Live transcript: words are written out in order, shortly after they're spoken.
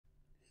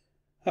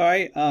All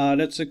right,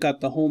 let's look at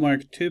the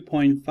homework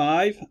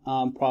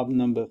 2.5, problem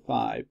number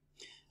 5.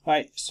 All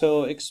right,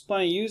 so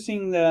explain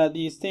using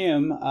the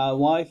theorem,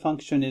 y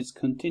function is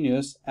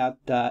continuous at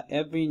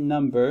every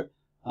number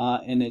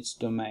in its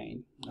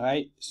domain. All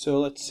right,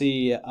 so let's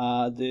see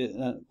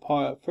the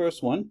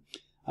first one.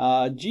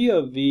 G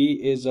of v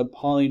is a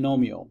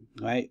polynomial,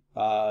 right?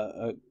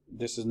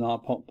 This is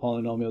not a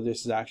polynomial,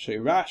 this is actually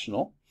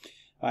rational.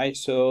 Right,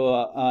 so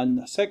on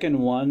the second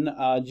one,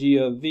 g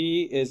of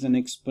v is an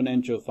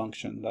exponential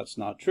function. That's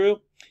not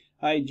true.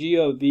 Right, g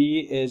of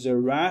v is a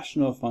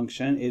rational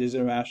function. It is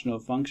a rational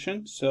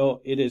function,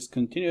 so it is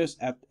continuous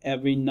at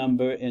every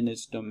number in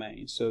its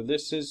domain. So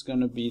this is going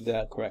to be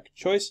the correct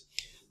choice,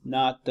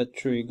 not the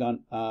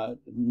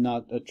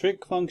not a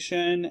trig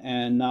function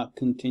and not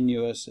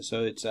continuous.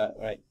 So it's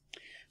right.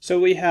 So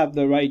we have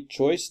the right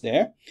choice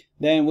there.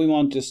 Then we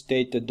want to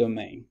state the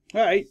domain.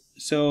 All right,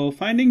 so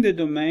finding the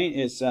domain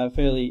is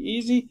fairly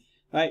easy.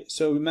 Right,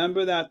 so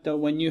remember that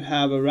when you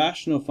have a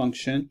rational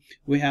function,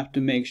 we have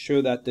to make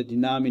sure that the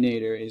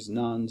denominator is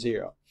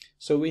non-zero.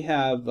 So we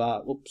have,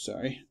 oops,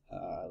 sorry,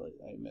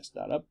 I messed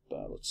that up.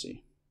 Let's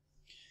see.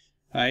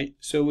 All right,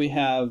 so we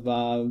have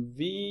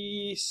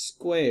v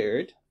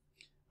squared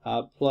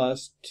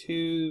plus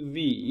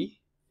 2v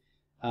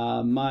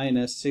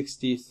minus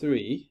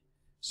 63.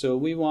 So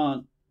we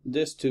want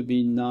this to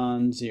be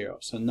non-zero,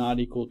 so not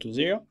equal to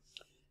 0.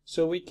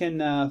 So we can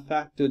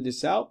factor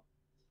this out.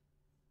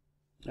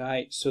 All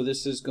right, so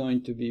this is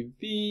going to be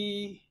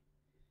v,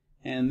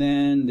 and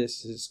then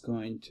this is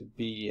going to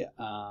be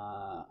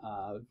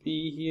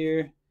v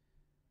here.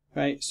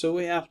 Right, so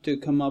we have to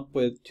come up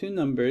with two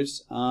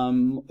numbers.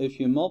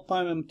 If you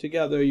multiply them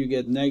together, you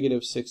get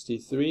negative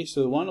 63,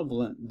 so one of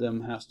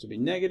them has to be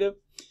negative.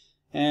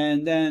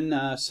 And then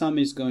sum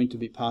is going to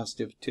be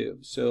positive 2.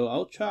 So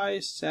I'll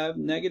try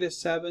negative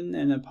 7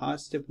 and a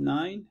positive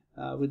 9.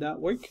 Would that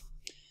work?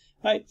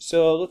 Right,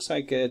 so it looks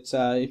like it's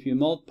if you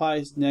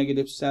multiply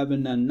negative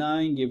 7 and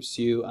 9 gives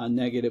you a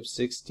negative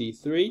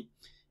 63.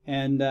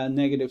 And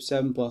negative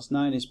 7 plus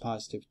 9 is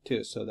positive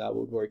 2. So that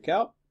would work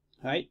out.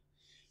 Right.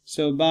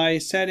 So by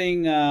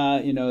setting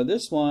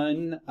this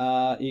one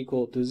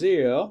equal to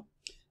 0,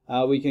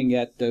 we can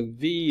get the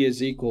v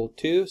is equal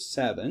to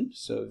 7.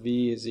 So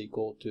v is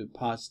equal to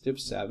positive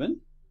 7.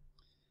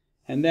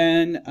 And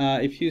then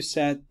if you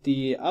set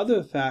the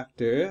other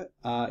factor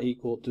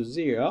equal to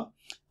 0,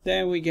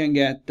 then we can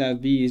get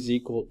v is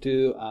equal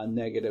to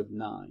negative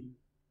 9.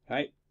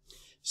 Right?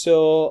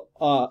 So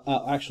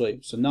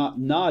actually, so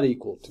not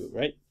equal to,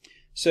 right?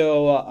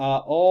 So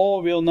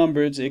all real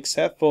numbers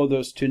except for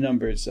those two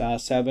numbers,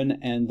 7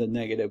 and the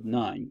negative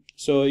 9.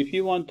 So if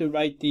you want to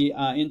write the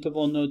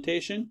interval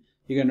notation,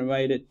 you're going to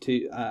write it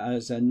to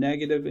as a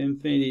negative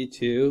infinity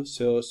 2.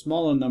 So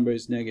smaller number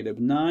is negative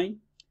 9.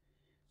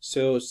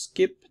 So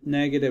skip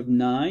negative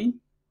 9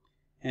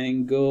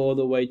 and go all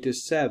the way to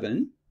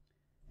 7.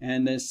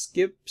 And then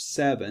skip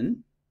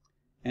 7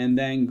 and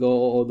then go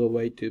all the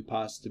way to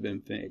positive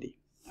infinity.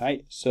 All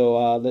right,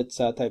 so let's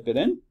type it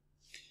in.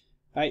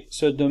 All right,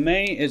 so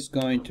domain is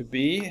going to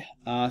be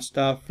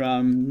start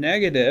from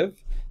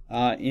negative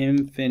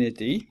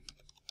infinity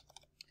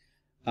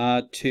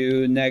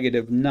to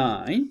negative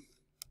 9.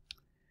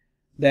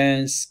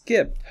 Then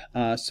skip,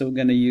 so we're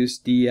going to use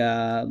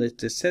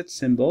the set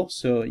symbol,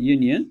 so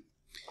union.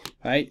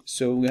 Right,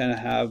 so we're going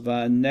to have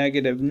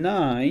negative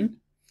 9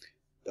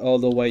 all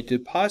the way to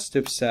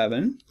positive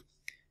 7,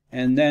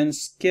 and then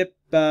skip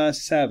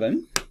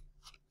 7,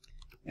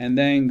 and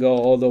then go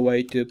all the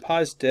way to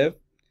positive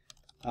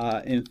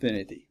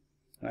infinity.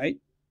 Right,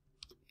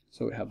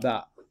 so we have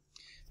that.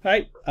 All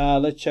right,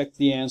 let's check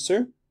the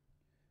answer.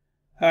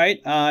 All right,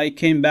 I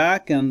came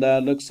back and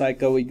looks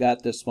like we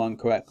got this one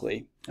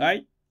correctly. All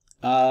right,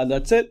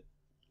 that's it.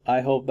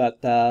 I hope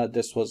that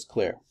this was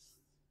clear.